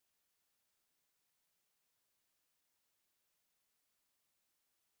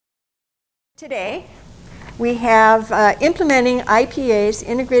Today, we have implementing IPAs,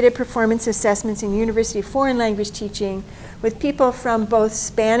 Integrated Performance Assessments in University Foreign Language Teaching, with people from both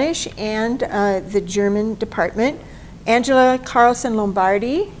Spanish and the German department. Angela Carlson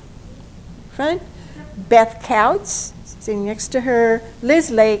Lombardi, front, Beth Kautz, sitting next to her,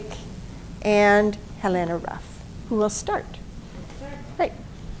 Liz Lake, and Helena Ruff, who will start. Right.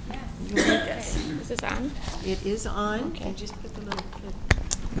 Yes. Is this on? It is on. Okay. And just put the little clip.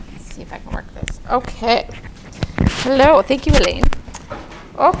 Let's see if I can work this. Okay. Hello. Thank you, Elaine.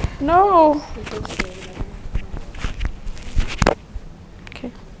 Oh, no. Okay.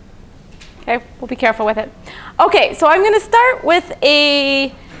 Okay, we'll be careful with it. Okay, so I'm going to start with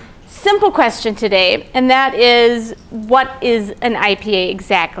a simple question today, and that is, what is an IPA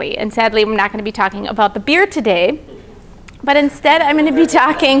exactly? And sadly, we're not going to be talking about the beer today, but instead I'm going to be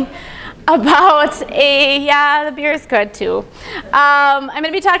talking about the beer is good too. I'm going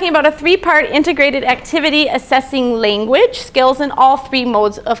to be talking about a three-part integrated activity assessing language skills in all three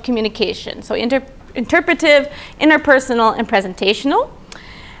modes of communication. So interpretive, interpersonal, and presentational.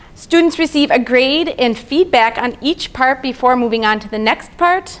 Students receive a grade and feedback on each part before moving on to the next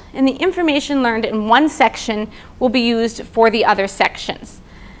part, and the information learned in one section will be used for the other sections.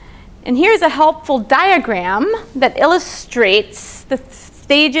 And here's a helpful diagram that illustrates the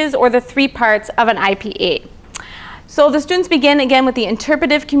stages or the three parts of an IPA. So the students begin again with the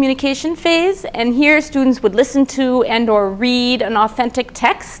interpretive communication phase, and here students would listen to and or read an authentic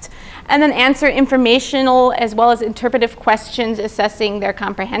text and then answer informational as well as interpretive questions assessing their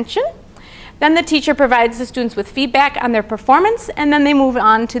comprehension. Then the teacher provides the students with feedback on their performance, and then they move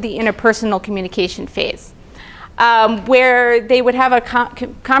on to the interpersonal communication phase, where they would have a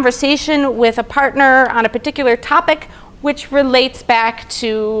conversation with a partner on a particular topic which relates back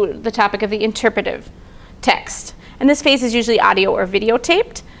to the topic of the interpretive text. And this phase is usually audio or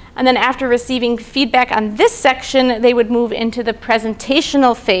videotaped. And then after receiving feedback on this section, they would move into the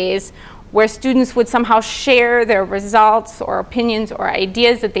presentational phase, where students would somehow share their results or opinions or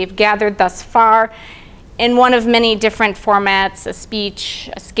ideas that they've gathered thus far in one of many different formats: a speech,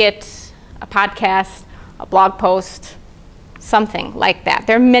 a skit, a podcast, a blog post, something like that.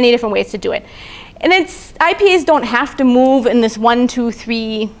 There are many different ways to do it. And IPAs don't have to move in this 1, 2,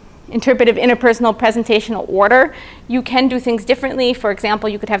 3 interpretive, interpersonal, presentational order. You can do things differently. For example,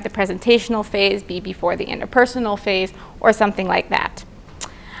 you could have the presentational phase be before the interpersonal phase or something like that.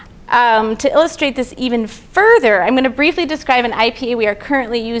 To illustrate this even further, I'm going to briefly describe an IPA we are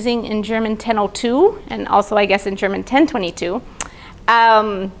currently using in German 1002 and also, I guess, in German 1022.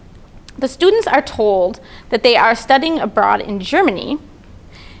 The students are told that they are studying abroad in Germany.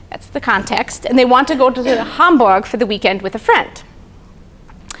 That's the context, and they want to go to Hamburg for the weekend with a friend.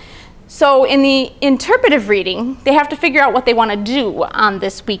 So in the interpretive reading, they have to figure out what they want to do on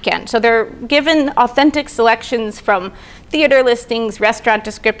this weekend. So they're given authentic selections from theater listings, restaurant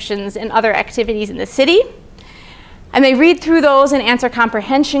descriptions, and other activities in the city. And they read through those and answer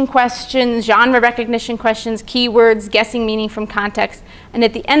comprehension questions, genre recognition questions, keywords, guessing meaning from context. And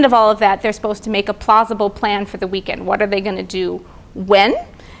at the end of all of that, they're supposed to make a plausible plan for the weekend. What are they going to do when?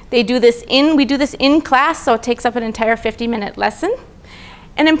 We do this in class, so it takes up an entire 50-minute lesson.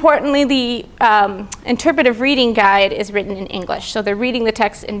 And importantly, the interpretive reading guide is written in English. So they're reading the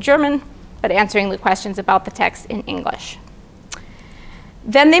text in German, but answering the questions about the text in English.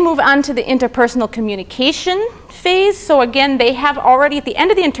 Then they move on to the interpersonal communication phase. So again, they have already, at the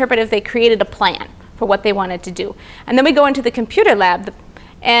end of the interpretive, they created a plan for what they wanted to do. And then we go into the computer lab,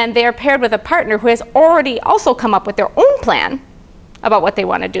 and they are paired with a partner who has already also come up with their own plan about what they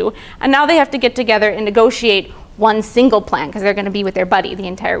want to do. And now they have to get together and negotiate one single plan, because they're going to be with their buddy the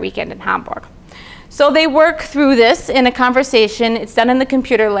entire weekend in Hamburg. So they work through this in a conversation. It's done in the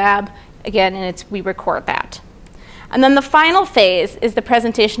computer lab, again, and we record that. And then the final phase is the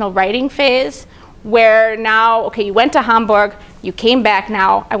presentational writing phase, where now, okay, you went to Hamburg, you came back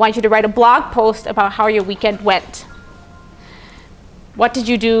now, I want you to write a blog post about how your weekend went. What did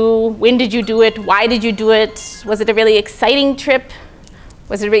you do? When did you do it? Why did you do it? Was it a really exciting trip?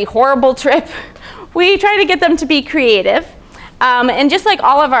 Was it a really horrible trip? We try to get them to be creative. And just like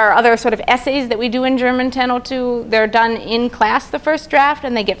all of our other sort of essays that we do in German 1002, they're done in class, the first draft,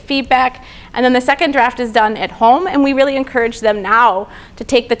 and they get feedback. And then the second draft is done at home, and we really encourage them now to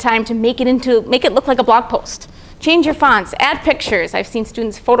take the time to make it look like a blog post. Change your fonts, add pictures. I've seen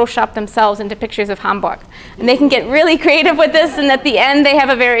students Photoshop themselves into pictures of Hamburg. And they can get really creative with this, and at the end they have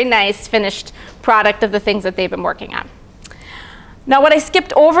a very nice finished product of the things that they've been working on. Now, what I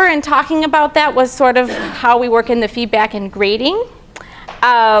skipped over in talking about that was sort of how we work in the feedback and grading.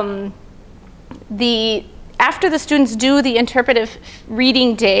 The after the students do the interpretive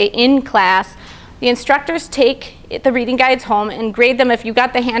reading day in class, the instructors take the reading guides home and grade them. If you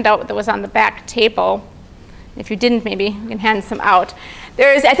got the handout that was on the back table, if you didn't, maybe you can hand some out.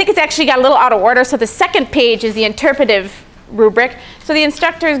 I think it's actually got a little out of order, so the second page is the interpretive rubric. So the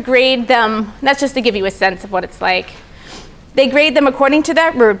instructors grade them, that's just to give you a sense of what it's like. They grade them according to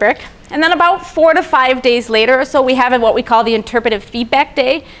that rubric. And then about 4 to 5 days later or so, we have what we call the interpretive feedback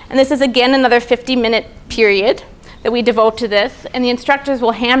day. And this is, again, another 50-minute period that we devote to this. And the instructors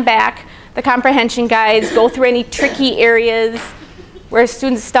will hand back the comprehension guides, go through any tricky areas where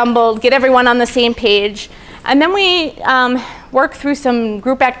students stumbled, get everyone on the same page. And then we work through some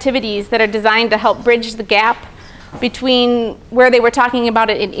group activities that are designed to help bridge the gap between where they were talking about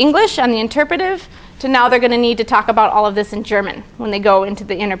it in English on the interpretive to now they're going to need to talk about all of this in German when they go into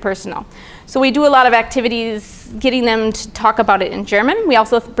the interpersonal. So we do a lot of activities getting them to talk about it in German. We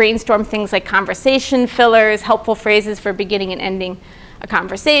also brainstorm things like conversation fillers, helpful phrases for beginning and ending a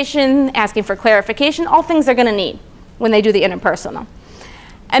conversation, asking for clarification, all things they're going to need when they do the interpersonal.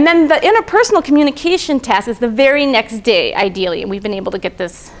 And then the interpersonal communication task is the very next day, ideally, and we've been able to get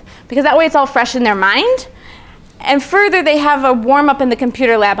this, because that way it's all fresh in their mind. And further, they have a warm-up in the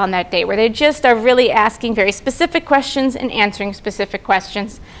computer lab on that day, where they just are really asking very specific questions and answering specific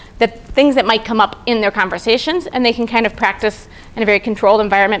questions, things that might come up in their conversations, and they can kind of practice in a very controlled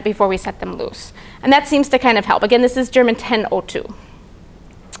environment before we set them loose. And that seems to kind of help. Again, this is German 1002.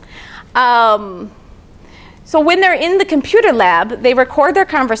 So when they're in the computer lab, they record their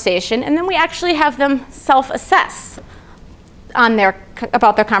conversation, and then we actually have them self-assess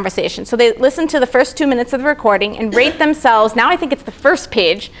about their conversation. So they listen to the first 2 minutes of the recording and rate themselves. Now I think it's the first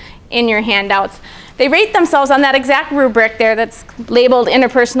page in your handouts. They rate themselves on that exact rubric there that's labeled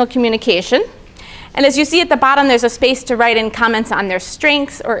interpersonal communication. And as you see at the bottom, there's a space to write in comments on their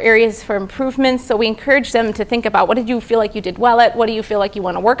strengths or areas for improvements. So we encourage them to think about, what did you feel like you did well at? What do you feel like you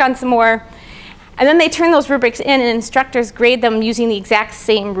want to work on some more? And then they turn those rubrics in, and instructors grade them using the exact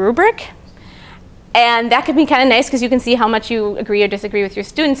same rubric. And that could be kind of nice because you can see how much you agree or disagree with your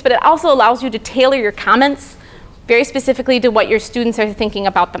students, but it also allows you to tailor your comments very specifically to what your students are thinking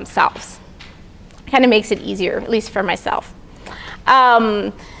about themselves. Kind of makes it easier, at least for myself.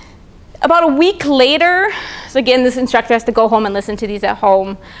 About a week later, so again, this instructor has to go home and listen to these at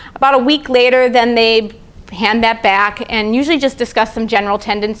home. About a week later, then they hand that back and usually just discuss some general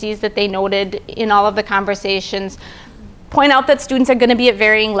tendencies that they noted in all of the conversations. Point out that students are going to be at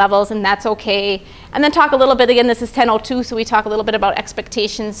varying levels, and that's okay. And then talk a little bit, again, this is 1002, so we talk a little bit about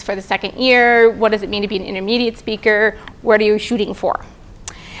expectations for the second year. What does it mean to be an intermediate speaker? What are you shooting for?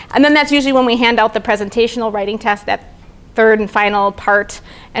 And then that's usually when we hand out the presentational writing test, that third and final part,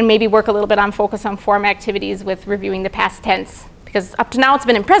 and maybe work a little bit on focus on form activities with reviewing the past tense. Because up to now it's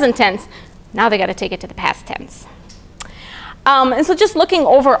been in present tense. Now they got to take it to the past tense. And so just looking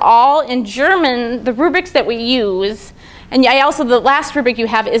overall, in German, the rubrics that we use, and the last rubric you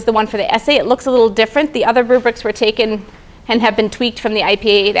have is the one for the essay. It looks a little different. The other rubrics were taken and have been tweaked from the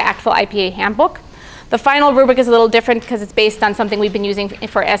IPA, the actual IPA handbook. The final rubric is a little different because it's based on something we've been using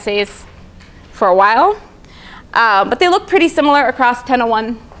for essays for a while. But they look pretty similar across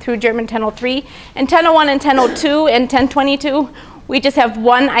 1001 through German 1003. In 1001 and 1002 and 1022, we just have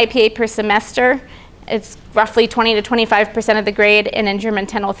one IPA per semester. It's roughly 20 to 25% of the grade. And in German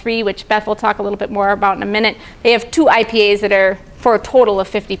 1003, which Beth will talk a little bit more about in a minute, they have 2 IPAs that are for a total of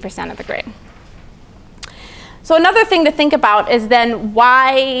 50% of the grade. So another thing to think about is then,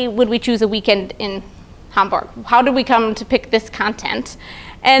 why would we choose a weekend in Hamburg? How did we come to pick this content?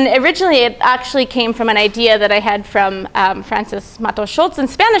 And originally, it actually came from an idea that I had from Francis Mato Schultz in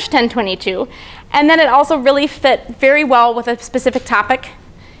Spanish 1022. And then it also really fit very well with a specific topic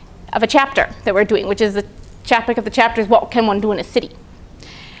of a chapter that we're doing, which is the topic of the chapter is, what can one do in a city?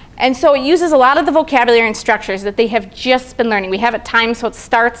 And so it uses a lot of the vocabulary and structures that they have just been learning. We have it timed so it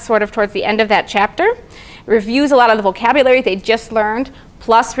starts sort of towards the end of that chapter. It reviews a lot of the vocabulary they just learned,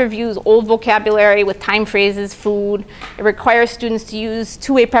 plus reviews old vocabulary with time phrases, food. It requires students to use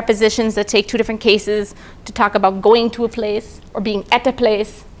two-way prepositions that take 2 different cases to talk about going to a place or being at a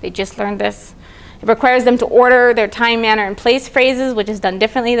place. They just learned this. It requires them to order their time, manner, and place phrases, which is done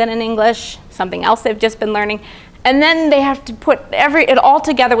differently than in English, something else they've just been learning. And then they have to put it all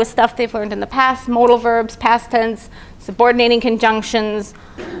together with stuff they've learned in the past, modal verbs, past tense, subordinating conjunctions,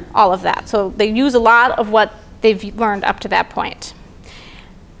 all of that. So they use a lot of what they've learned up to that point.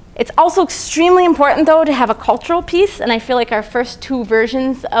 It's also extremely important, though, to have a cultural piece, and I feel like our first 2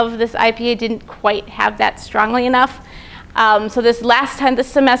 versions of this IPA didn't quite have that strongly enough. So this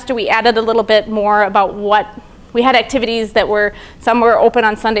semester, we added a little bit more about what, we had activities that some were open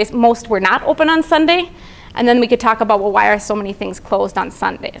on Sundays, most were not open on Sunday. And then we could talk about, well, why are so many things closed on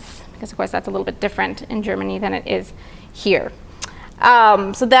Sundays? Because, of course, that's a little bit different in Germany than it is here.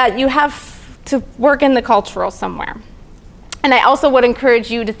 So that you have to work in the cultural somewhere. And I also would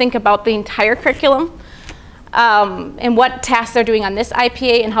encourage you to think about the entire curriculum and what tasks they're doing on this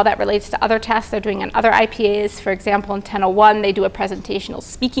IPA and how that relates to other tasks they're doing on other IPAs. For example, in 1001, they do a presentational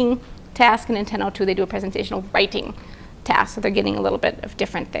speaking task, and in 1002, they do a presentational writing task. So they're getting a little bit of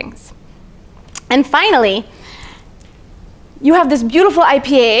different things. And finally, you have this beautiful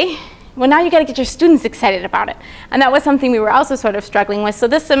IPA. Well, now you got to get your students excited about it. And that was something we were also sort of struggling with. So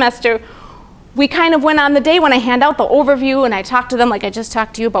this semester, we kind of went on the day when I hand out the overview and I talk to them like I just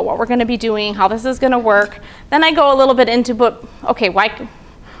talked to you about what we're going to be doing, how this is going to work. Then I go a little bit into, but okay, why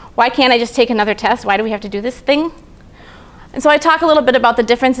can't I just take another test? Why do we have to do this thing? And so I talk a little bit about the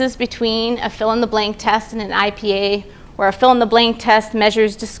differences between a fill-in-the-blank test and an IPA, where a fill-in-the-blank test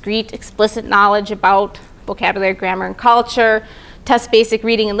measures discrete, explicit knowledge about vocabulary, grammar, and culture, tests basic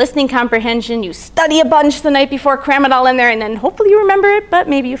reading and listening comprehension. You study a bunch the night before, cram it all in there, and then hopefully you remember it, but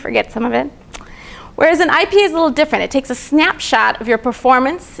maybe you forget some of it. Whereas an IPA is a little different. It takes a snapshot of your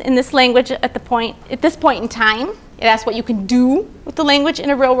performance in this language at this point in time. It asks what you can do with the language in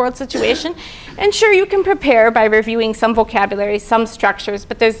a real-world situation. And sure, you can prepare by reviewing some vocabulary, some structures,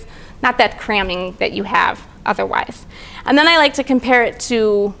 but there's not that cramming that you have otherwise. And then I like to compare it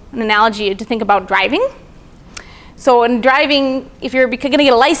to an analogy to think about driving. So in driving, if you're going to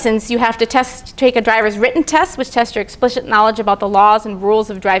get a license, you have to take a driver's written test, which tests your explicit knowledge about the laws and rules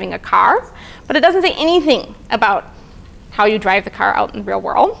of driving a car. But it doesn't say anything about how you drive the car out in the real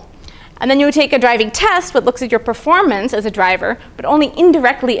world. And then you take a driving test, which looks at your performance as a driver, but only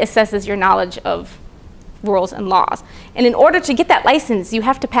indirectly assesses your knowledge of rules and laws. And in order to get that license, you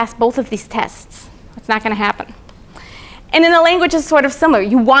have to pass both of these tests. It's not going to happen. And in a language, it's sort of similar.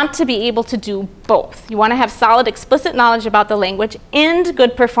 You want to be able to do both. You want to have solid, explicit knowledge about the language and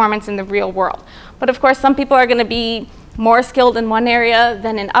good performance in the real world. But of course, some people are going to be more skilled in one area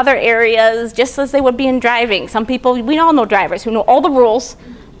than in other areas, just as they would be in driving. Some people, we all know drivers who know all the rules,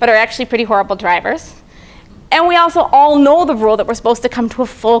 but are actually pretty horrible drivers. And we also all know the rule that we're supposed to come to a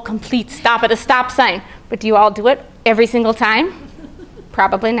full, complete stop at a stop sign. But do you all do it every single time?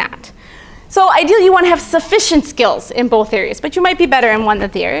 Probably not. So ideally, you want to have sufficient skills in both areas, but you might be better in one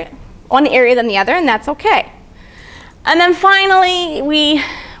area than the other, and that's okay. And then finally, we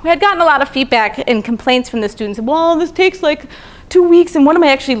had gotten a lot of feedback and complaints from the students. Well, this takes like 2 weeks, and what am I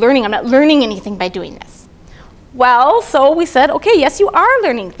actually learning? I'm not learning anything by doing this. Well, so we said, okay, yes, you are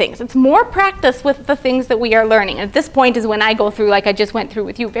learning things. It's more practice with the things that we are learning. And at this point is when I go through, like I just went through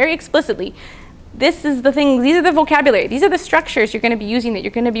with you very explicitly, this is the things, these are the vocabulary, these are the structures you're going to be using that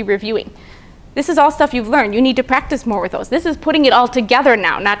you're going to be reviewing. This is all stuff you've learned. You need to practice more with those. This is putting it all together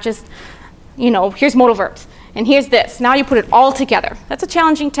now, not just, here's modal verbs, and here's this. Now you put it all together. That's a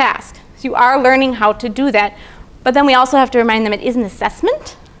challenging task. So you are learning how to do that. But then we also have to remind them it is an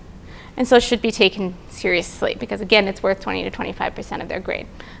assessment, and so it should be taken seriously, because again, it's worth 20 to 25% of their grade.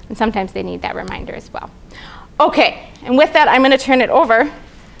 And sometimes they need that reminder as well. Okay, and with that, I'm going to turn it over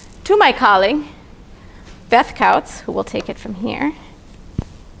to my colleague, Beth Kautz, who will take it from here.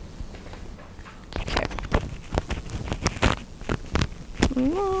 Thank you.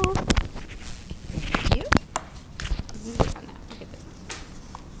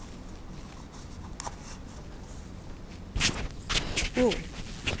 Ooh.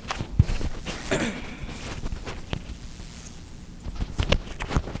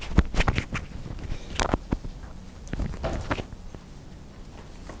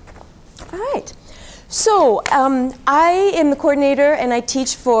 All right. So I am the coordinator, and I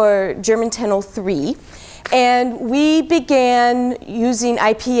teach for German 1003. And we began using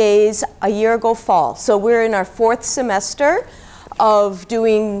IPAs a year ago fall. So we're in our 4th semester of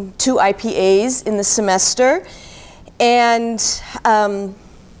doing 2 IPAs in the semester. And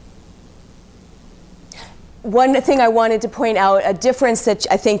one thing I wanted to point out, a difference that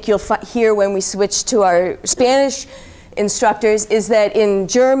I think you'll hear when we switch to our Spanish instructors, is that in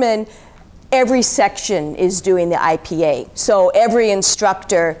German, every section is doing the IPA. So every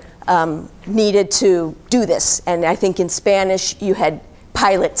instructor needed to do this. And I think in Spanish, you had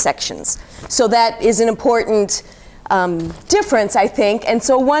pilot sections. So that is an important difference, I think. And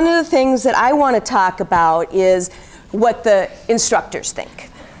so one of the things that I want to talk about is what the instructors think.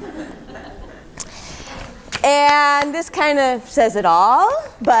 And this kind of says it all,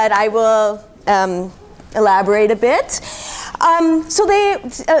 but I will elaborate a bit. So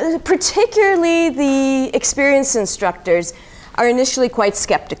they, particularly the experienced instructors, are initially quite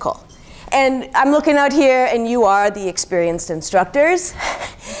skeptical. And I'm looking out here, and you are the experienced instructors.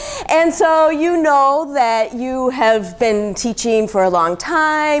 And so you know that you have been teaching for a long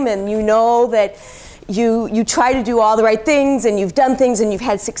time, and you know that you try to do all the right things, and you've done things, and you've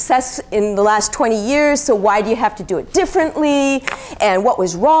had success in the last 20 years, so why do you have to do it differently? And what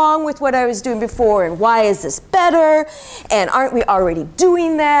was wrong with what I was doing before, and why is this better? And aren't we already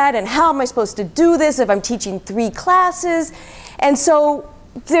doing that? And how am I supposed to do this if I'm teaching 3 classes? And so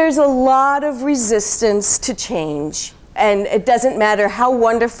there's a lot of resistance to change. And it doesn't matter how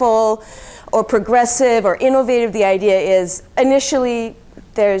wonderful or progressive or innovative the idea is, initially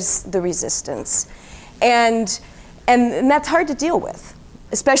there's the resistance. And that's hard to deal with,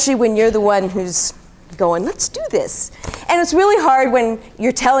 especially when you're the one who's going, let's do this. And it's really hard when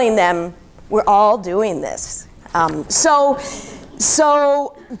you're telling them, we're all doing this. So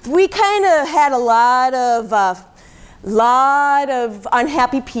we kind of had a lot of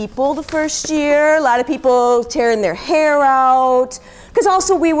unhappy people the first year, a lot of people tearing their hair out, because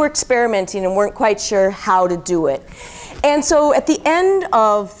also we were experimenting and weren't quite sure how to do it. And so at the end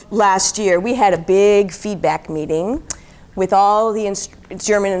of last year, we had a big feedback meeting with all the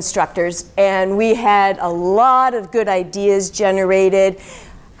German instructors, and we had a lot of good ideas generated,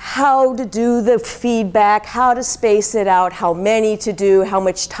 how to do the feedback, how to space it out, how many to do, how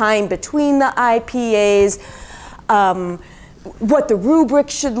much time between the IPAs, what the rubric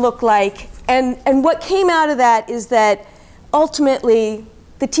should look like. And what came out of that is that ultimately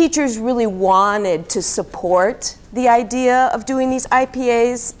the teachers really wanted to support the idea of doing these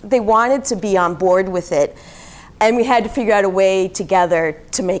IPAs. They wanted to be on board with it. And we had to figure out a way together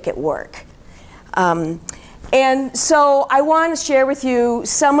to make it work. And so I want to share with you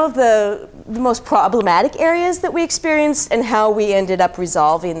some of the most problematic areas that we experienced and how we ended up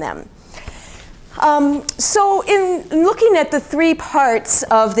resolving them. So in looking at the 3 parts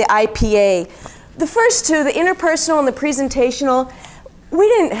of the IPA, the first 2, the interpersonal and the presentational, we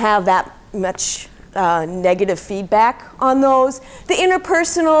didn't have that much negative feedback on those. The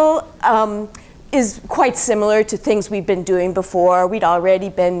interpersonal is quite similar to things we've been doing before. We'd already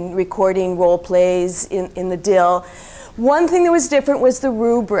been recording role plays in the DIL. One thing that was different was the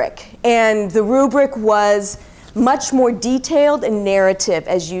rubric. And the rubric was much more detailed and narrative,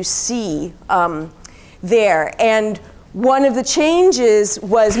 as you see there. And one of the changes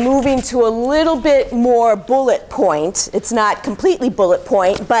was moving to a little bit more bullet point. It's not completely bullet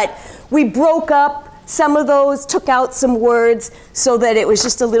point, but we broke up some of those, took out some words so that it was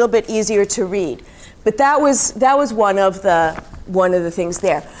just a little bit easier to read. But that was one of the things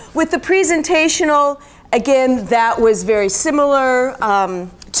there. With the presentational, again, that was very similar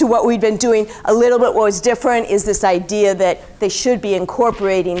to what we'd been doing. A little bit what was different is this idea that they should be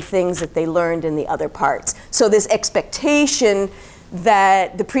incorporating things that they learned in the other parts. So this expectation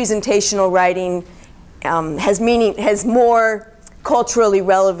that the presentational writing has more culturally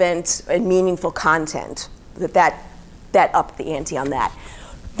relevant and meaningful content, that upped the ante on that.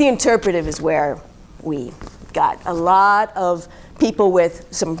 The interpretive is where we got a lot of people with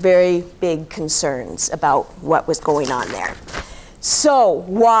some very big concerns about what was going on there. So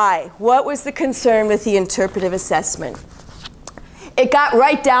why? What was the concern with the interpretive assessment? It got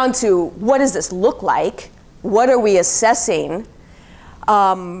right down to, what does this look like? What are we assessing?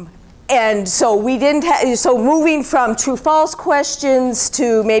 And so we didn't have, so moving from true-false questions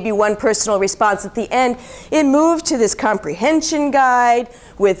to maybe one personal response at the end, it moved to this comprehension guide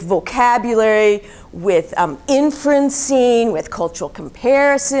with vocabulary, with inferencing, with cultural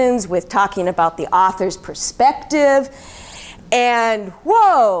comparisons, with talking about the author's perspective. And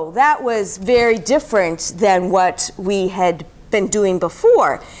whoa, that was very different than what we had been doing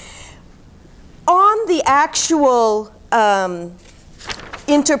before. On the actual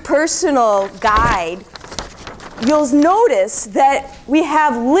interpersonal guide, you'll notice that we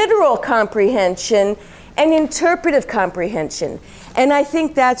have literal comprehension and interpretive comprehension. And I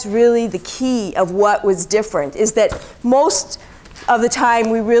think that's really the key of what was different, is that most of the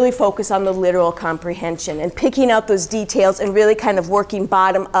time we really focus on the literal comprehension and picking out those details and really kind of working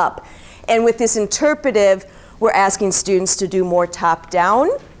bottom up. And with this interpretive, we're asking students to do more top-down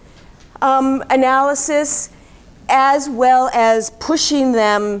analysis, as well as pushing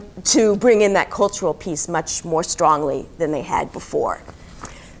them to bring in that cultural piece much more strongly than they had before.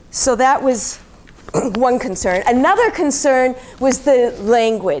 So that was one concern. Another concern was the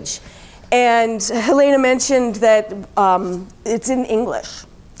language. And Helena mentioned that it's in English.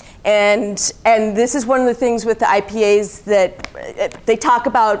 And this is one of the things with the IPAs that they talk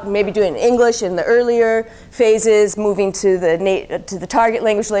about maybe doing English in the earlier phases, moving to the target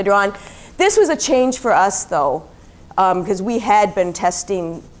language later on. This was a change for us, though, because we had been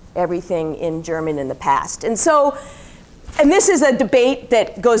testing everything in German in the past. And so And this is a debate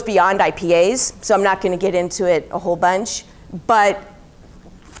that goes beyond IPAs, so I'm not going to get into it a whole bunch. But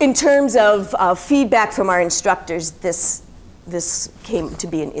in terms of feedback from our instructors, this came to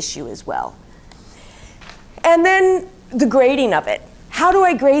be an issue as well. And then the grading of it. How do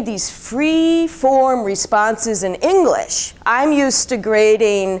I grade these free-form responses in English? I'm used to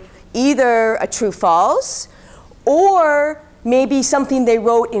grading either a true-false or maybe something they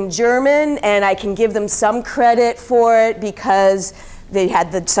wrote in German, and I can give them some credit for it because they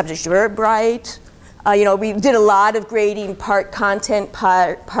had the subject verb right. You know, we did a lot of grading, part content,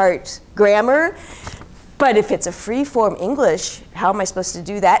 part grammar. But if it's a free-form English, how am I supposed to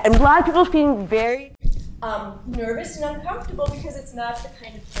do that? And a lot of people feeling very nervous and uncomfortable because it's not the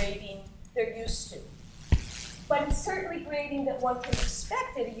kind of grading they're used to. But it's certainly grading that one can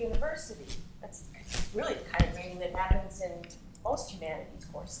expect at a university. That's really the kind of grading that happens in most humanities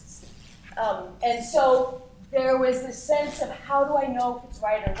courses. And so there was this sense of how do I know if it's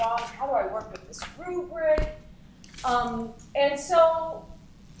right or wrong? How do I work with this rubric? And so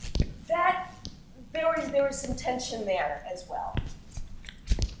that there was some tension there as well.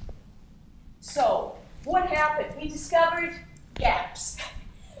 So what happened? We discovered gaps.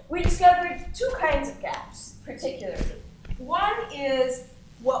 We discovered two kinds of gaps, particularly. One is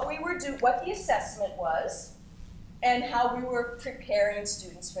what the assessment was, and how we were preparing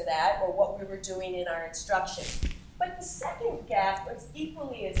students for that, or what we were doing in our instruction. But the second gap was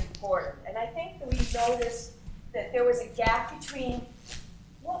equally as important, and I think that we noticed that there was a gap between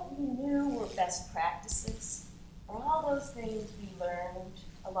what we knew were best practices, or all those things we learned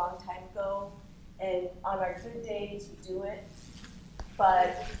a long time ago, and on our good days we do it,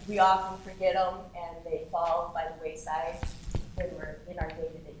 but we often forget them and they fall by the wayside when we're in our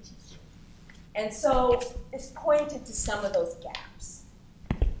day-to-day teaching. And so this pointed to some of those gaps.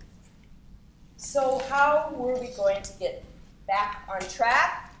 So how were we going to get back on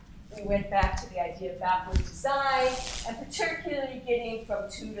track? We went back to the idea of backward design, and particularly getting from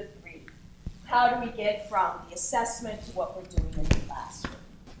 2 to 3. How do we get from the assessment to what we're doing in the classroom?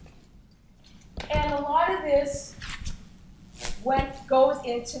 And a lot of this goes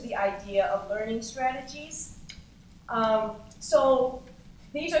into the idea of learning strategies. So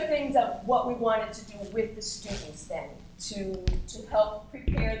these are things of what we wanted to do with the students then to help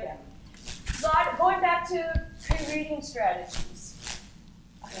prepare them. Going back to pre-reading strategies.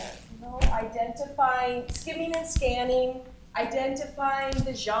 Identifying, skimming and scanning, identifying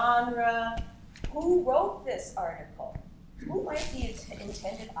the genre. Who wrote this article? Who might the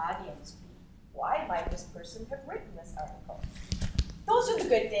intended audience be? Why might this person have written this article? Those are the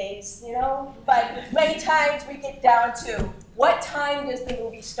good days, you know, but many times we get down to what time does the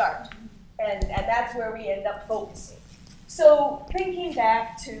movie start? And that's where we end up focusing. So thinking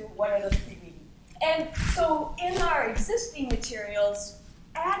back to what are those pre-reading. And so in our existing materials,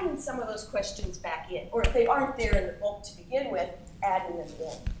 adding some of those questions back in, or if they aren't there in the book to begin with, adding them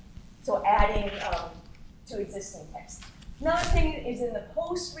in. So adding to existing text. Another thing is in the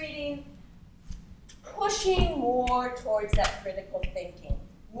post-reading, pushing more towards that critical thinking,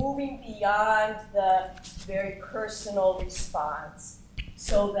 moving beyond the very personal response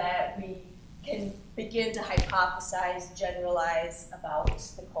so that we can begin to hypothesize, generalize about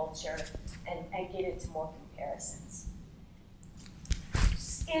the culture, and get into more comparisons.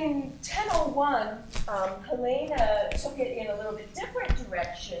 In 1001, Helena took it in a little bit different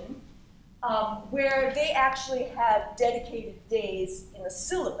direction, where they actually have dedicated days in the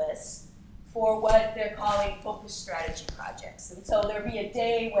syllabus for what they're calling focus strategy projects. And so there'll be a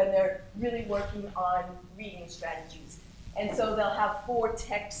day when they're really working on reading strategies. And so they'll have 4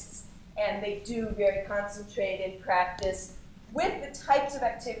 texts, and they do very concentrated practice with the types of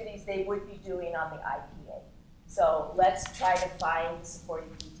activities they would be doing on the IPA. So let's try to find the supporting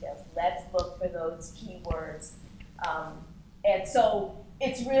details. Let's look for those keywords. And so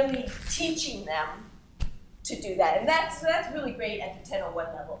it's really teaching them to do that. And that's really great at the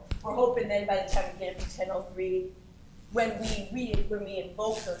 1001 level. We're hoping then by the time we get up to 1003, when we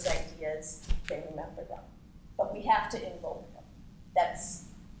invoke those ideas, they remember them. But we have to invoke them. That's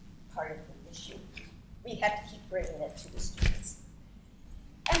part of the issue. We have to keep bringing it to the students.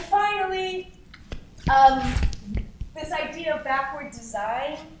 And finally, this idea of backward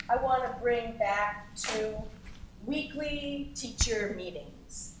design, I want to bring back to weekly teacher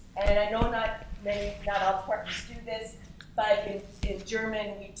meetings. And I know not all departments do this, but in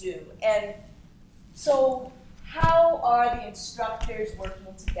German we do. And so how are the instructors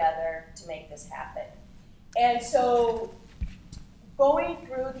working together to make this happen? And so going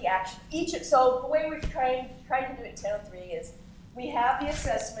through the action, so the way we're trying to do it in 1003 is we have the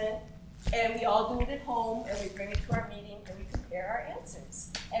assessment, And we all do it at home, and we bring it to our meeting, and we compare our answers.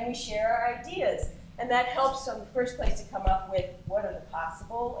 And we share our ideas. And that helps in the first place to come up with what are the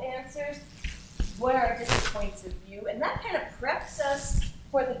possible answers, what are our different points of view, and that kind of preps us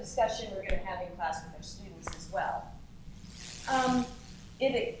for the discussion we're going to have in class with our students as well.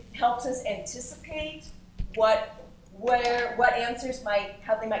 It helps us anticipate what answers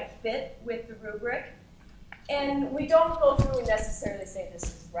how they might fit with the rubric. And we don't go through and necessarily say this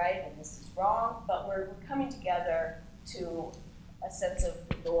is right and this is wrong, but we're coming together to a sense of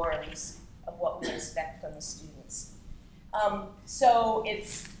the norms of what we expect from the students. So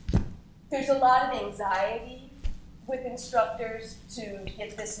there's a lot of anxiety with instructors to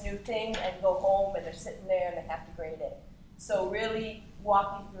get this new thing and go home and they're sitting there and they have to grade it. So really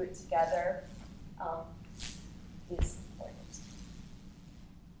walking through it together is important.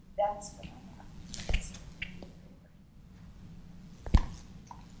 That's what I have.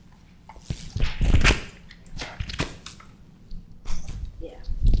 Yeah.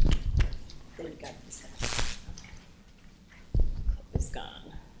 Then you got this guy. Clip is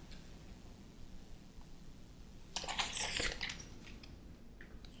gone.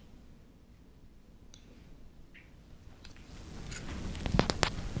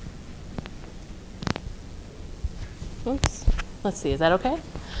 Oops. Let's see, is that okay?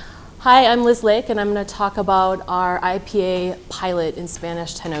 Hi, I'm Liz Lake, and I'm going to talk about our IPA pilot in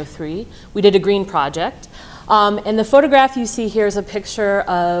Spanish 1003. We did a green project. And the photograph you see here is a picture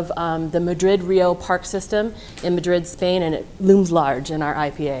of the Madrid-Rio park system in Madrid, Spain, and it looms large in our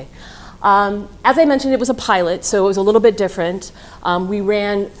IPA. As I mentioned, it was a pilot, so it was a little bit different. We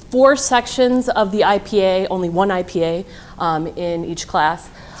ran 4 sections of the IPA, only one IPA in each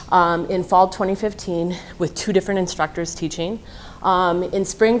class, in fall 2015 with 2 different instructors teaching. In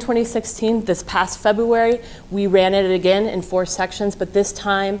spring 2016, this past February, we ran it again in 4 sections, but this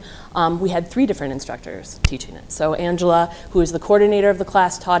time we had 3 different instructors teaching it. So Angela, who is the coordinator of the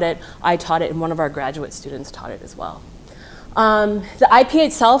class, taught it, I taught it, and one of our graduate students taught it as well. The IPA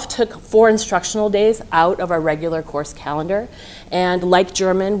itself took 4 instructional days out of our regular course calendar, and like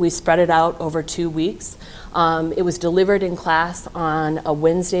German, we spread it out over 2 weeks. It was delivered in class on a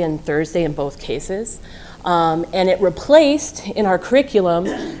Wednesday and Thursday in both cases. And it replaced in our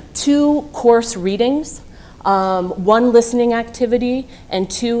curriculum 2 course readings, 1 listening activity, and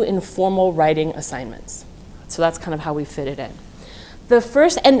 2 informal writing assignments. So that's kind of how we fit it in. The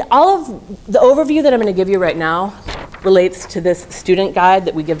first, and all of the overview that I'm going to give you right now relates to this student guide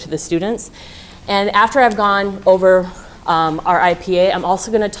that we give to the students. And after I've gone over our IPA, I'm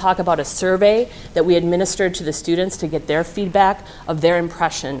also going to talk about a survey that we administered to the students to get their feedback of their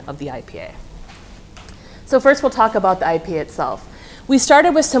impression of the IPA. So first we'll talk about the IPA itself. We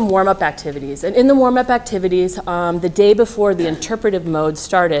started with some warm-up activities, and in the warm-up activities, the day before the interpretive mode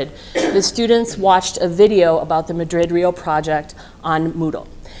started, the students watched a video about the Madrid-Rio project on Moodle.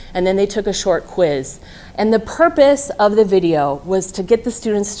 And then they took a short quiz. And the purpose of the video was to get the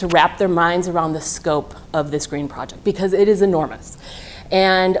students to wrap their minds around the scope of this green project, because it is enormous.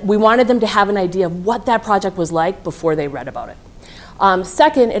 And we wanted them to have an idea of what that project was like before they read about it.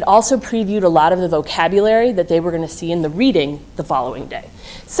 Second, it also previewed a lot of the vocabulary that they were going to see in the reading the following day.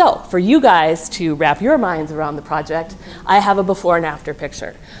 So for you guys to wrap your minds around the project, I have a before and after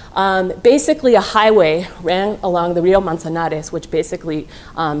picture. Basically, a highway ran along the Rio Manzanares, which basically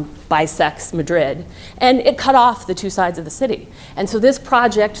bisects Madrid, and it cut off the 2 sides of the city. And so this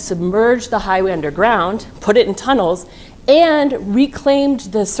project submerged the highway underground, put it in tunnels, and reclaimed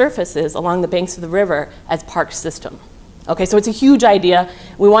the surfaces along the banks of the river as park system. Okay, so it's a huge idea.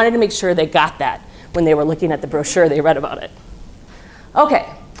 We wanted to make sure they got that when they were looking at the brochure they read about it. Okay,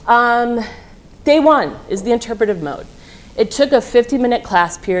 day 1 is the interpretive mode. It took a 50-minute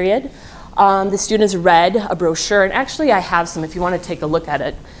class period. The students read a brochure, and actually I have some if you want to take a look at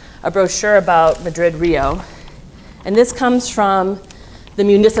it, a brochure about Madrid-Rio. And this comes from the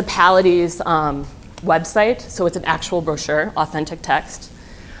municipality's website, so it's an actual brochure, authentic text.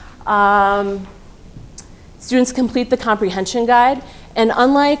 Students complete the comprehension guide, and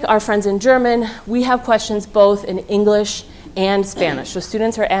unlike our friends in German, we have questions both in English and Spanish. So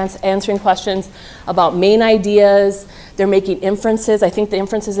students are answering questions about main ideas, they're making inferences. I think the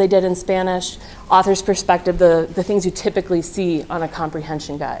inferences they did in Spanish, author's perspective, the things you typically see on a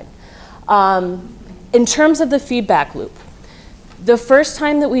comprehension guide. In terms of the feedback loop, the first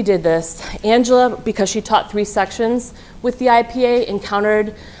time that we did this, Angela, because she taught 3 sections with the IPA,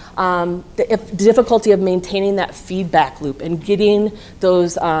 encountered the difficulty of maintaining that feedback loop and getting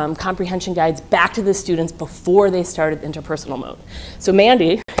those comprehension guides back to the students before they started interpersonal mode. So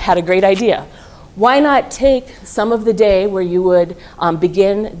Mandy had a great idea. Why not take some of the day where you would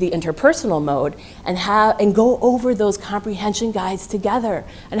begin the interpersonal mode and go over those comprehension guides together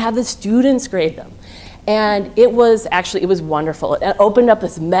and have the students grade them. And it was wonderful. It opened up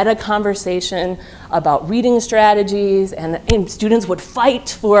this meta conversation about reading strategies, and students would fight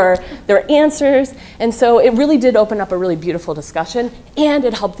for their answers. And so it really did open up a really beautiful discussion, and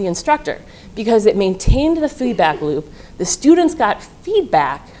it helped the instructor because it maintained the feedback loop. The students got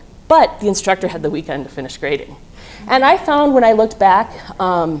feedback, but the instructor had the weekend to finish grading. And I found when I looked back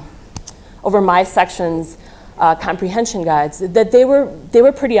over my section's comprehension guides that they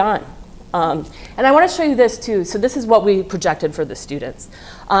were pretty on. And I want to show you this too. So this is what we projected for the students.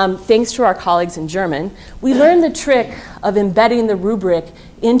 Thanks to our colleagues in German, we learned the trick of embedding the rubric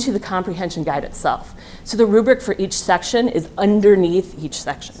into the comprehension guide itself. So the rubric for each section is underneath each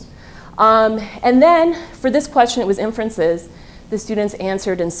section. And then for this question, it was inferences. The students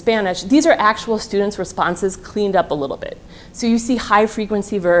answered in Spanish. These are actual students' responses cleaned up a little bit. So you see high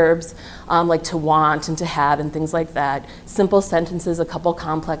frequency verbs like to want and to have and things like that. Simple sentences, a couple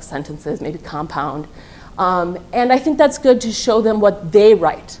complex sentences, maybe compound. And I think that's good to show them what they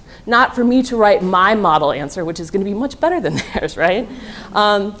write. Not for me to write my model answer, which is going to be much better than theirs, right?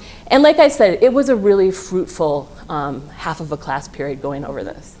 And like I said, it was a really fruitful half of a class period going over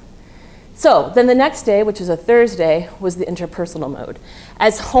this. So then the next day, which was a Thursday, was the interpersonal mode.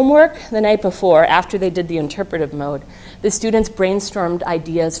 As homework the night before, after they did the interpretive mode, the students brainstormed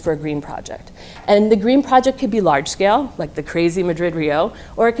ideas for a green project. And the green project could be large scale, like the crazy Madrid Rio,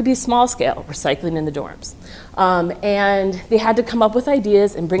 or it could be small scale, recycling in the dorms. And they had to come up with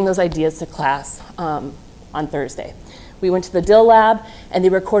ideas and bring those ideas to class on Thursday. We went to the Dill Lab, and they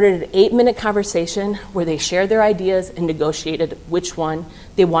recorded an 8-minute conversation where they shared their ideas and negotiated which one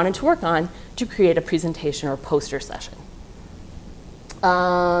they wanted to work on to create a presentation or a poster session.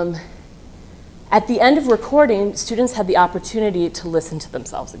 At the end of recording, students had the opportunity to listen to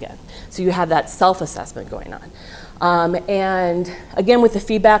themselves again. So you have that self-assessment going on. And again, with the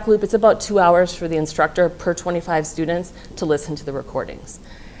feedback loop, it's about 2 hours for the instructor per 25 students to listen to the recordings.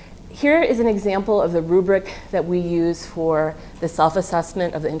 Here is an example of the rubric that we use for the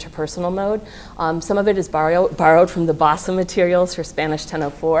self-assessment of the interpersonal mode. Some of it is borrowed from the BASA materials for Spanish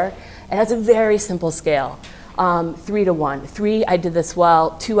 1004. It has a very simple scale, 3 to 1. 3, I did this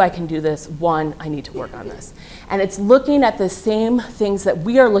well. 2, I can do this. 1, I need to work on this. And it's looking at the same things that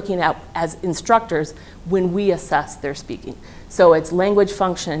we are looking at as instructors when we assess their speaking. So it's language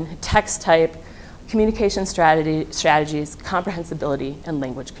function, text type, communication strategies, comprehensibility, and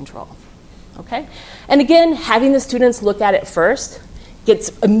language control. Okay? And again, having the students look at it first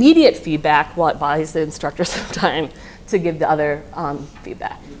gets immediate feedback while it buys the instructor some time to give the other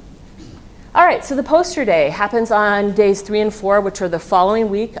feedback. All right, so the poster day happens on days 3 and 4, which are the following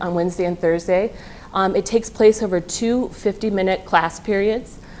week on Wednesday and Thursday. It takes place over 2 50-minute class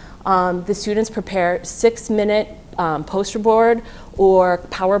periods. The students prepare 6-minute poster board or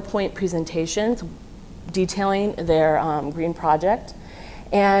PowerPoint presentations detailing their green project.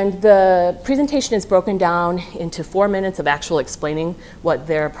 And the presentation is broken down into 4 minutes of actual explaining what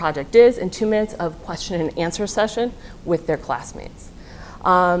their project is and 2 minutes of question and answer session with their classmates.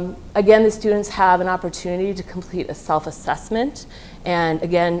 Again, the students have an opportunity to complete a self-assessment, and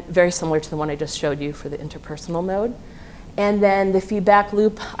again, very similar to the one I just showed you for the interpersonal mode. And then the feedback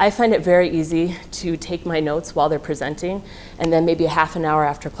loop, I find it very easy to take my notes while they're presenting, and then maybe a half an hour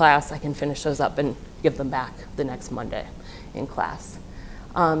after class, I can finish those up and give them back the next Monday in class.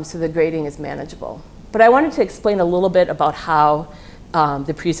 So the grading is manageable. But I wanted to explain a little bit about how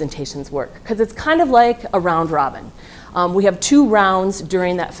the presentations work, because it's kind of like a round robin. We have 2 rounds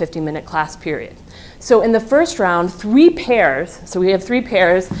during that 50-minute class period. So in the first round, 3 pairs, so we have 3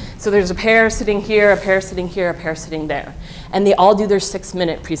 pairs, so there's a pair sitting here, a pair sitting here, a pair sitting there, and they all do their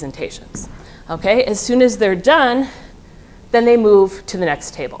 6-minute presentations. Okay, as soon as they're done, then they move to the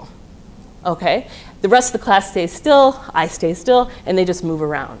next table. Okay, the rest of the class stays still, I stay still, and they just move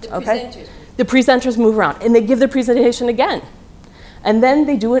around. Okay, the presenters move around, and they give the presentation again, and then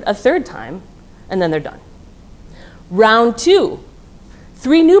they do it a 3rd time, and then they're done. Round 2,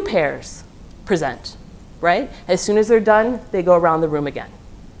 3 new pairs present, right? As soon as they're done, they go around the room again.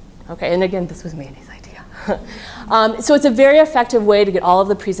 Okay, and again, this was Mandy's idea. So it's a very effective way to get all of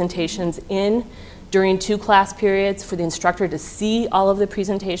the presentations in during 2 class periods for the instructor to see all of the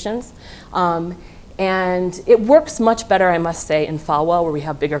presentations. And it works much better, I must say, in Falwell, where we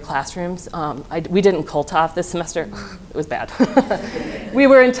have bigger classrooms. We did in Kolthof this semester. It was bad. We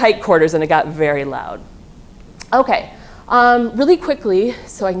were in tight quarters, and it got very loud. Okay, really quickly,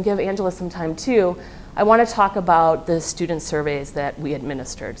 so I can give Angela some time too, I want to talk about the student surveys that we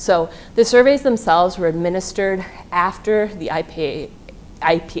administered. So the surveys themselves were administered after the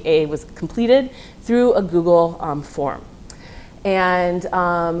IPA was completed through a Google form. And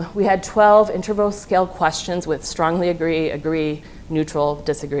we had 12 interval scale questions with strongly agree, agree, neutral,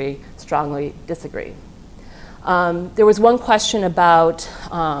 disagree, strongly disagree. There was one question about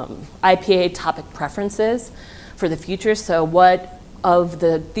IPA topic preferences for the future. So what of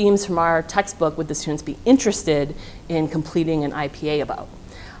the themes from our textbook would the students be interested in completing an IPA about?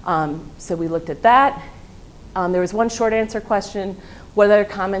 So we looked at that. There was one short answer question. What other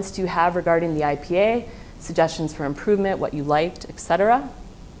comments do you have regarding the IPA? Suggestions for improvement, what you liked, etc.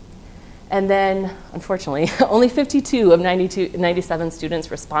 And then, unfortunately, only 52 of 97 students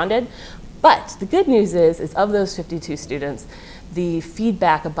responded. But the good news is of those 52 students, the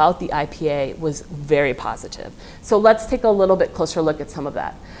feedback about the IPA was very positive. So let's take a little bit closer look at some of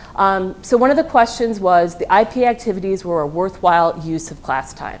that. So one of the questions was, the IPA activities were a worthwhile use of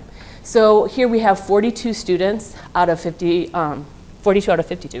class time. So here we have 42 students out of 50, 42 out of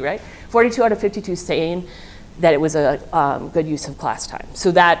 52, right? 42 out of 52 saying that it was a good use of class time.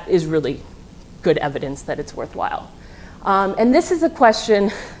 So that is really good evidence that it's worthwhile. And this is a question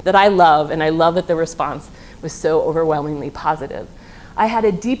that I love, and I love that the response was so overwhelmingly positive. I had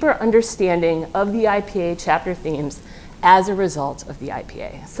a deeper understanding of the IPA chapter themes as a result of the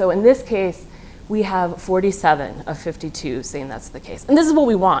IPA. So in this case, we have 47 of 52 saying that's the case. And this is what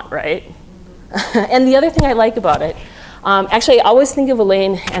we want, right? And the other thing I like about it, actually, I always think of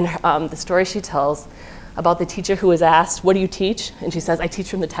Elaine and the story she tells about the teacher who was asked, what do you teach? And she says, I teach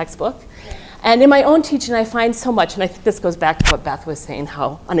from the textbook. And in my own teaching, I find so much, and I think this goes back to what Beth was saying,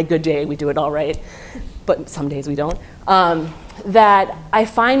 how on a good day we do it all right, but some days we don't, that I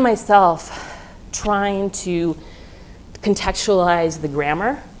find myself trying to contextualize the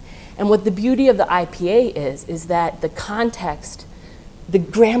grammar. And what the beauty of the IPA is that the context, the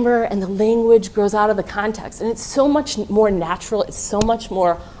grammar and the language grows out of the context. And it's so much more natural, it's so much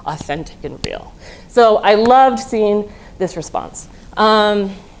more authentic and real. So I loved seeing this response.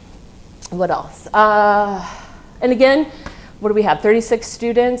 What else? And again, what do we have? 36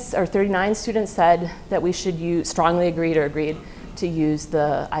 students or 39 students said that we should use, strongly agreed or agreed to use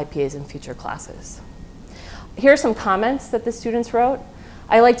the IPAs in future classes. Here are some comments that the students wrote.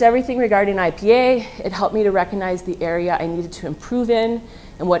 I liked everything regarding IPA. It helped me to recognize the area I needed to improve in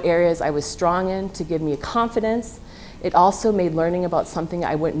and what areas I was strong in to give me confidence. It also made learning about something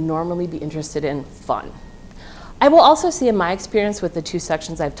I wouldn't normally be interested in fun. I will also see in my experience with the two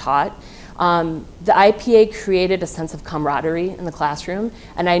sections I've taught, the IPA created a sense of camaraderie in the classroom,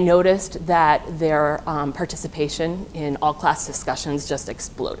 and I noticed that their participation in all class discussions just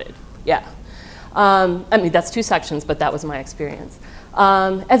exploded. Yeah. I mean, that's two sections, but that was my experience.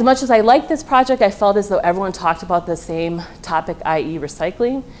 As much as I liked this project, I felt as though everyone talked about the same topic, i.e.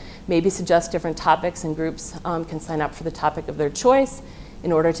 recycling. Maybe suggest different topics, and groups can sign up for the topic of their choice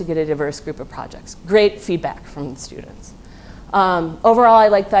in order to get a diverse group of projects. Great feedback from the students. Overall, I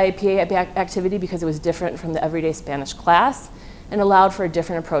liked the IPA activity because it was different from the everyday Spanish class and allowed for a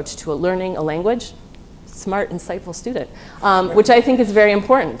different approach to learning a language. Smart, insightful student, which I think is very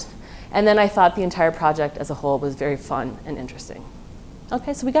important. And then I thought the entire project as a whole was very fun and interesting.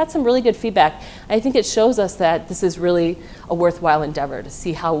 Okay, so we got some really good feedback. I think it shows us that this is really a worthwhile endeavor to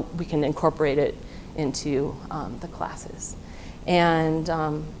see how we can incorporate it into the classes. And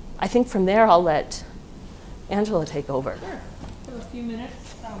I think from there, I'll let Angela take over. Sure. For a few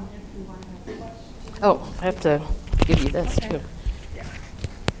minutes, if you want to have questions. Oh, I have to give you this too. Yeah.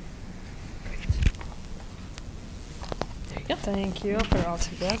 There you go. Thank you. I'll put it all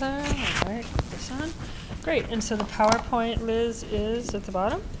together. All right, put this on. Great. And so the PowerPoint, Liz, is at the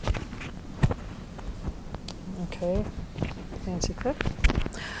bottom. Okay. Fancy clip.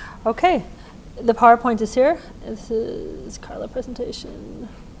 Okay. The PowerPoint is here. This is Carla presentation.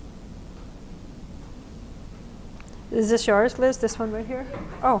 Is this yours, Liz? This one right here?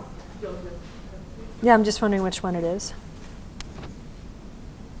 Oh. Yeah, I'm just wondering which one it is.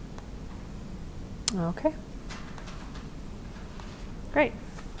 Okay. Great.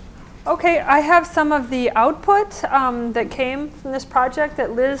 Okay, I have some of the output that came from this project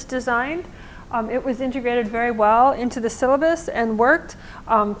that Liz designed. It was integrated very well into the syllabus and worked.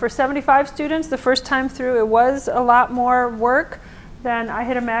 For 75 students, the first time through, it was a lot more work than I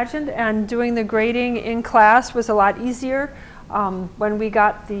had imagined, and doing the grading in class was a lot easier when we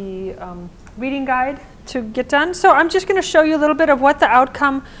got the reading guide to get done. So I'm just going to show you a little bit of what the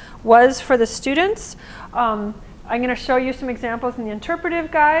outcome was for the students. I'm going to show you some examples in the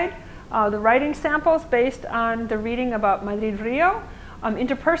interpretive guide, the writing samples based on the reading about Madrid Rio,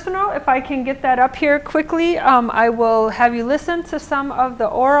 Interpersonal, if I can get that up here quickly, I will have you listen to some of the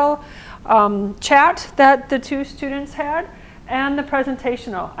oral chat that the two students had, and the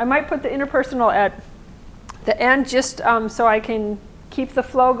presentational. I might put the interpersonal at the end just so I can keep the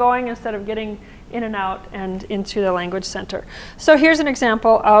flow going instead of getting in and out and into the language center. So here's an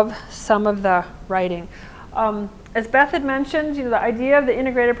example of some of the writing. As Beth had mentioned, the idea of the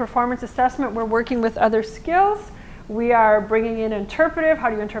integrated performance assessment, we're working with other skills. We are bringing in interpretive. How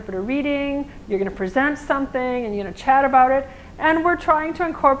do you interpret a reading? You're going to present something and you're going to chat about it. And we're trying to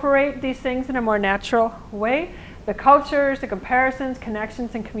incorporate these things in a more natural way. The cultures, the comparisons,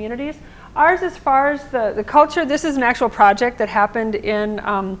 connections, and communities. Ours, as far as the culture, this is an actual project that happened in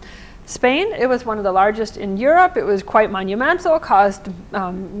Spain. It was one of the largest in Europe. It was quite monumental, cost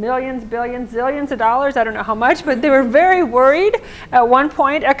millions, billions, zillions of dollars. I don't know how much, but they were very worried at one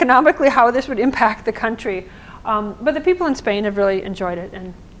point economically how this would impact the country. But the people in Spain have really enjoyed it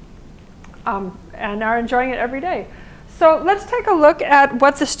and are enjoying it every day. So let's take a look at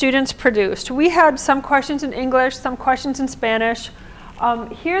what the students produced. We had some questions in English, some questions in Spanish.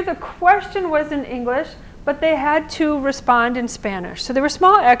 Here the question was in English, but they had to respond in Spanish. So they were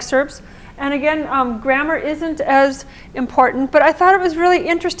small excerpts. And again, grammar isn't as important, but I thought it was really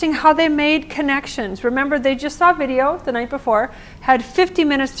interesting how they made connections. Remember, they just saw video the night before, had 50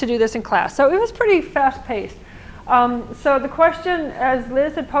 minutes to do this in class. So it was pretty fast-paced. So the question, as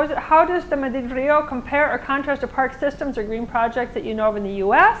Liz had posed it, how does the Madrid-Rio compare or contrast to park systems or green projects that you know of in the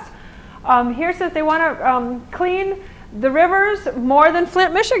US? Here says they want to clean the rivers more than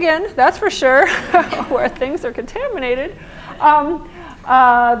Flint, Michigan, that's for sure, where things are contaminated.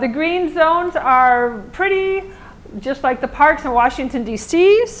 The green zones are pretty, just like the parks in Washington,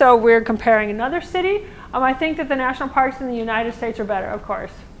 D.C., so we're comparing another city. I think that the national parks in the United States are better, of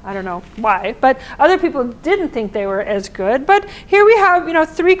course. I don't know why, but other people didn't think they were as good. But here we have,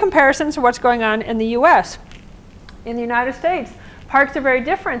 3 comparisons of what's going on in the U.S. In the United States, parks are very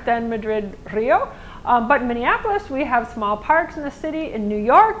different than Madrid-Rio. But in Minneapolis, we have small parks in the city. In New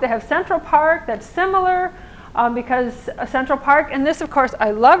York, they have Central Park that's similar because Central Park, and this, of course, I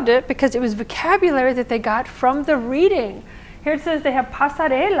loved it because it was vocabulary that they got from the reading. Here it says they have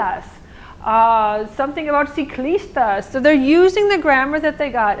pasarelas, something about ciclistas. So they're using the grammar that they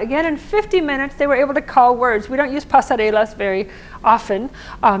got. Again, in 50 minutes, they were able to call words. We don't use pasarelas very often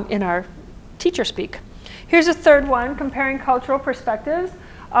in our teacher speak. Here's a third one, comparing cultural perspectives.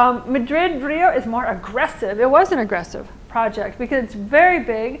 Madrid-Rio is more aggressive. It was an aggressive project because it's very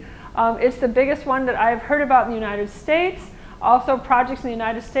big. It's the biggest one that I've heard about in the United States. Also, projects in the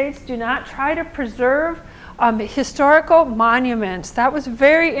United States do not try to preserve historical monuments. That was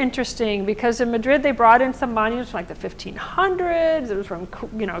very interesting because in Madrid they brought in some monuments from like the 1500s. It was from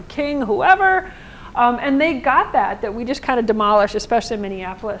King whoever, and they got that we just kind of demolished, especially in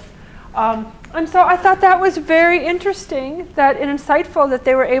Minneapolis. And so I thought that was very interesting and insightful that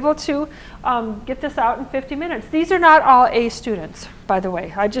they were able to get this out in 50 minutes. These are not all A students, by the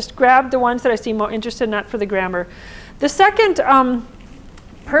way. I just grabbed the ones that I seem more interested in, not for the grammar. The second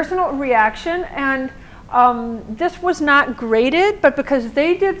personal reaction, and this was not graded, but because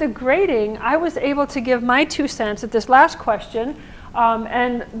they did the grading, I was able to give my 2 cents at this last question.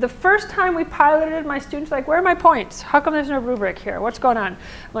 And the first time we piloted, my students were like, where are my points? How come there's no rubric here? What's going on?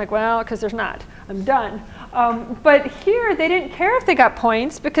 I'm like, well, because there's not. I'm done. But here, they didn't care if they got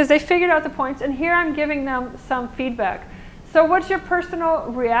points because they figured out the points. And here I'm giving them some feedback. So what's your personal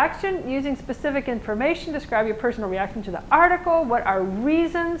reaction? Using specific information, describe your personal reaction to the article. What are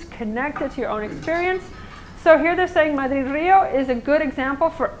reasons connected to your own experience? So here they're saying Madrid-Rio is a good example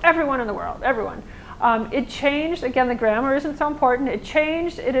for everyone in the world, everyone. It changed, again, the grammar isn't so important. It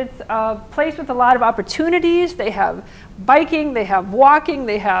changed, it's a place with a lot of opportunities. They have biking, they have walking,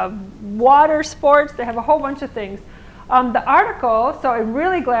 they have water sports, they have a whole bunch of things. The article, so I'm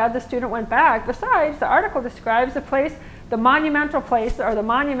really glad the student went back. Besides, the article describes the place, the monumental place, or the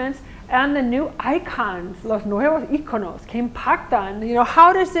monuments, and the new icons, los nuevos iconos, que impactan.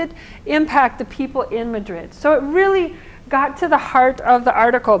 How does it impact the people in Madrid? So it really got to the heart of the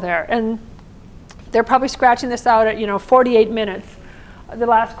article there. And they're probably scratching this out at 48 minutes, the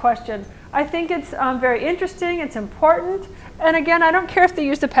last question. I think it's very interesting, it's important. And again, I don't care if they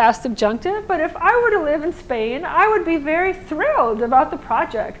use the past subjunctive, but if I were to live in Spain, I would be very thrilled about the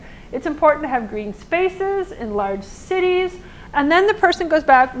project. It's important to have green spaces in large cities. And then the person goes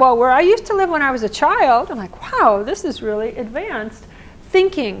back, well, where I used to live when I was a child, I'm like, wow, this is really advanced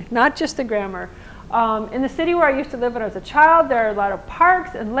thinking, not just the grammar. In the city where I used to live when I was a child, there are a lot of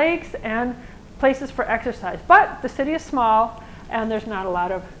parks and lakes and places for exercise. But the city is small and there's not a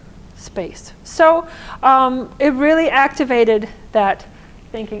lot of space. So it really activated that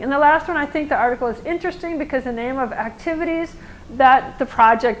thinking. And the last one, I think the article is interesting because the name of activities that the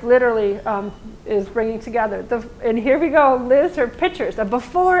project literally is bringing together. And here we go, Liz, her pictures, a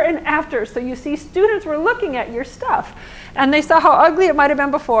before and after. So you see students were looking at your stuff and they saw how ugly it might have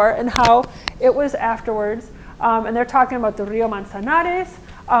been before and how it was afterwards. And they're talking about the Rio Manzanares.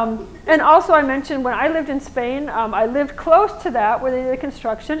 And also I mentioned when I lived in Spain, I lived close to that where they did the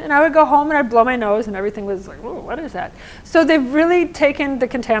construction, and I would go home and I'd blow my nose and everything was like, oh, what is that? So they've really taken the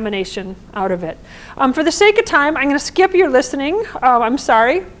contamination out of it. For the sake of time, I'm going to skip your listening. I'm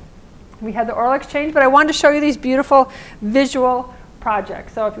sorry. We had the oral exchange, but I wanted to show you these beautiful visual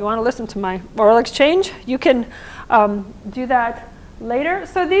projects. So if you want to listen to my oral exchange, you can do that later.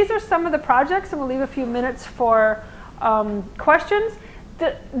 So these are some of the projects, and we'll leave a few minutes for questions.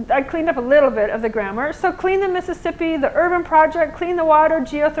 I cleaned up a little bit of the grammar. So Clean the Mississippi, the Urban Project, Clean the Water,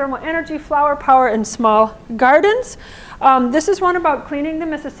 Geothermal Energy, Flower Power, and Small Gardens. This is one about cleaning the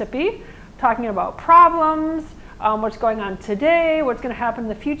Mississippi, talking about problems, what's going on today, what's going to happen in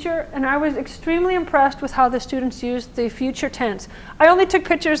the future. And I was extremely impressed with how the students used the future tense. I only took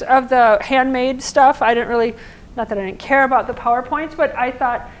pictures of the handmade stuff. I didn't really, not that I didn't care about the PowerPoints, but I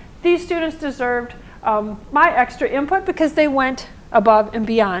thought these students deserved my extra input because they went above and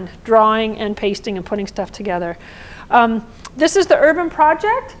beyond, drawing and pasting and putting stuff together. This is the Urban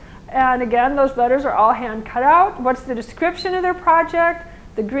Project, and again, those letters are all hand cut out. What's the description of their project,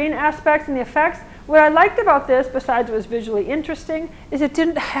 the green aspects and the effects? What I liked about this, besides it was visually interesting, is it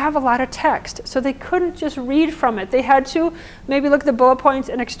didn't have a lot of text, so they couldn't just read from it. They had to maybe look at the bullet points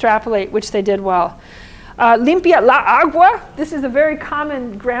and extrapolate, which they did well. Limpia la agua. This is a very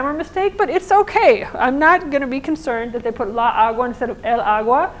common grammar mistake, but it's okay. I'm not going to be concerned that they put la agua instead of el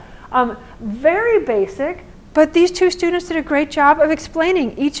agua. Very basic, but these two students did a great job of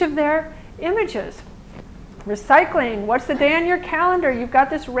explaining each of their images. Recycling, what's the day on your calendar? You've got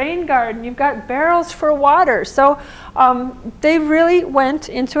this rain garden, you've got barrels for water. So they really went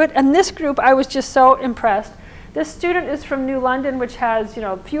into it, and this group, I was just so impressed. This student is from New London, which has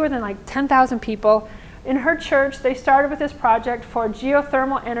fewer than like 10,000 people. In her church, they started with this project for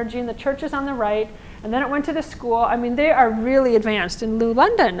geothermal energy, and the church is on the right, and then it went to the school. I mean, they are really advanced in New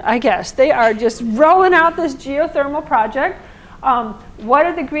London, I guess. They are just rolling out this geothermal project. What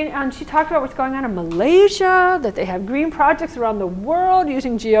are the green, and she talked about what's going on in Malaysia, that they have green projects around the world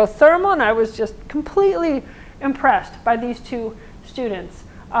using geothermal, and I was just completely impressed by these two students.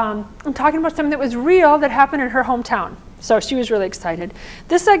 I'm talking about something that was real that happened in her hometown. So she was really excited.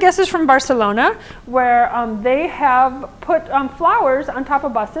 This, I guess, is from Barcelona, where they have put flowers on top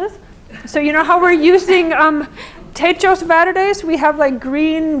of buses. So you know how we're using techos verdes? We have like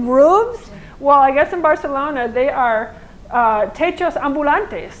green roofs. Well, I guess in Barcelona, they are techos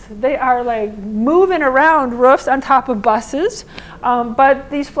ambulantes. They are like moving around roofs on top of buses.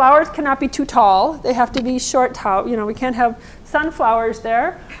 But these flowers cannot be too tall. They have to be short, we can't have sunflowers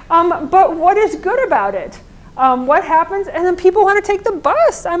there. But what is good about it? What happens? And then people want to take the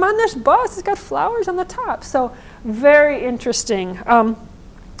bus. I'm on this bus. It's got flowers on the top. So very interesting.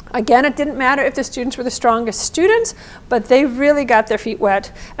 Again, it didn't matter if the students were the strongest students, but they really got their feet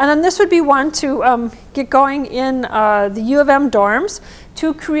wet. And then this would be one to get going in the U of M dorms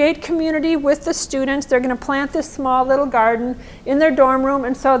to create community with the students. They're going to plant this small little garden in their dorm room.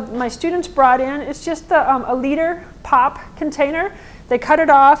 And so my students brought in, it's just a liter pop container. They cut it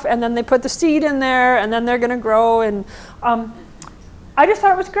off, and then they put the seed in there, and then they're going to grow. And I just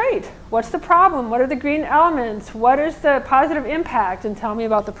thought it was great. What's the problem? What are the green elements? What is the positive impact? And tell me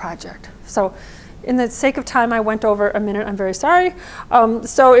about the project. So in the sake of time, I went over a minute. I'm very sorry.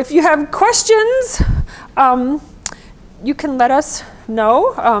 So if you have questions, you can let us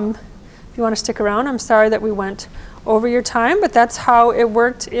know. If you want to stick around, I'm sorry that we went over your time, but that's how it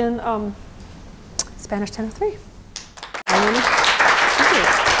worked in Spanish 1003.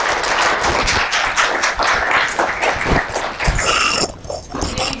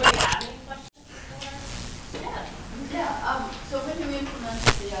 So when you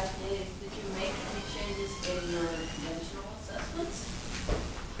implemented the IPAs, did you make any changes in your conventional assessments?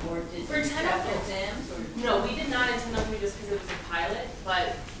 Or did you have exams? Or? No, we did not in 1003 just because it was a pilot,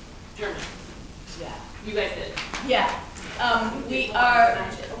 but German. Yeah. You guys did. Yeah.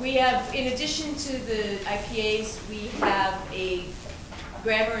 We have, in addition to the IPAs, we have a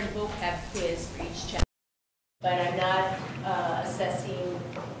grammar and vocab quiz for each chapter. But I'm not assessing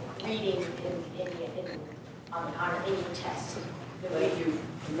reading on any test. The way you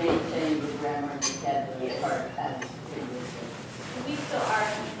maintain the grammar and vocabulary part as previously. We still are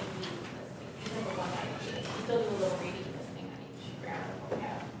keeping reading listening, even with one IPA. We still do a little reading and listening on each grammar and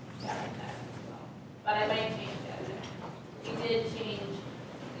vocab test as well. But I might change that. We did change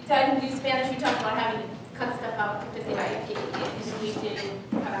So I can use Spanish, we talked about having to cut stuff out to fit the IPA, and we did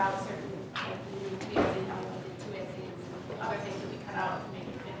cut out certain, like, we did two essays, how we did two essays, other things that we cut out to make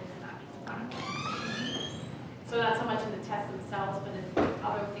it fit into not being fun. So not so much in the tests themselves, but in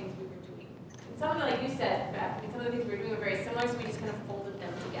other things we were doing. And some of them, like you said, Beth, some of the things we were doing were very similar, so we just kind of folded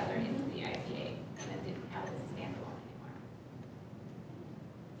them together into the IPA, and then didn't have it as a standalone anymore.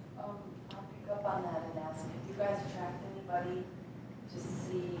 I'll pick up on that and ask, have you guys tracked anybody to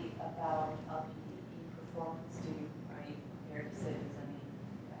see about LPE performance? Are you prepared to say there's any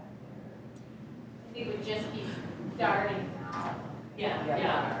back there? I think it would just be starting now.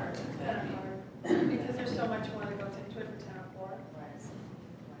 Yeah. Because there's so much more that goes into it for 1004. Right.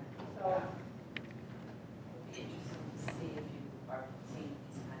 So It'd be interesting to see if you are seeing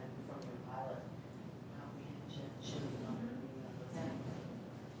these kind of from your pilot comprehension, should be on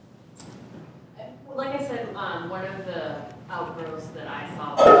Like I said, one of the outgrowths that I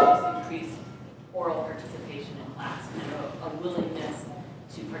saw was just increased oral participation in class, and a willingness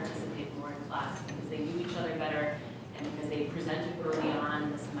to participate more in class because they knew each other better and because they presented early on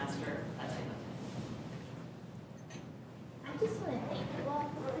in the semester, that type of thing. I just want to thank you all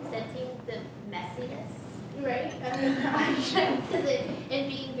for presenting the messiness, right? Because and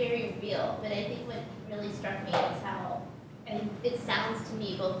being very real. But I think what really struck me is how, and it sounds to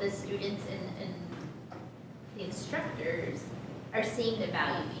me, both the students and the instructors are seeing the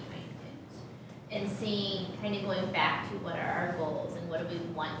value behind it, and seeing, kind of going back to what are our goals and what do we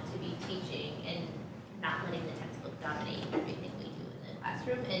want to be teaching, and not letting the textbook dominate everything we do in the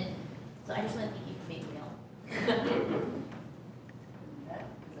classroom. And so I just want to thank you for being real. That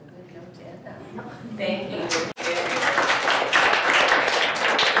is a good note to end on. Thank you.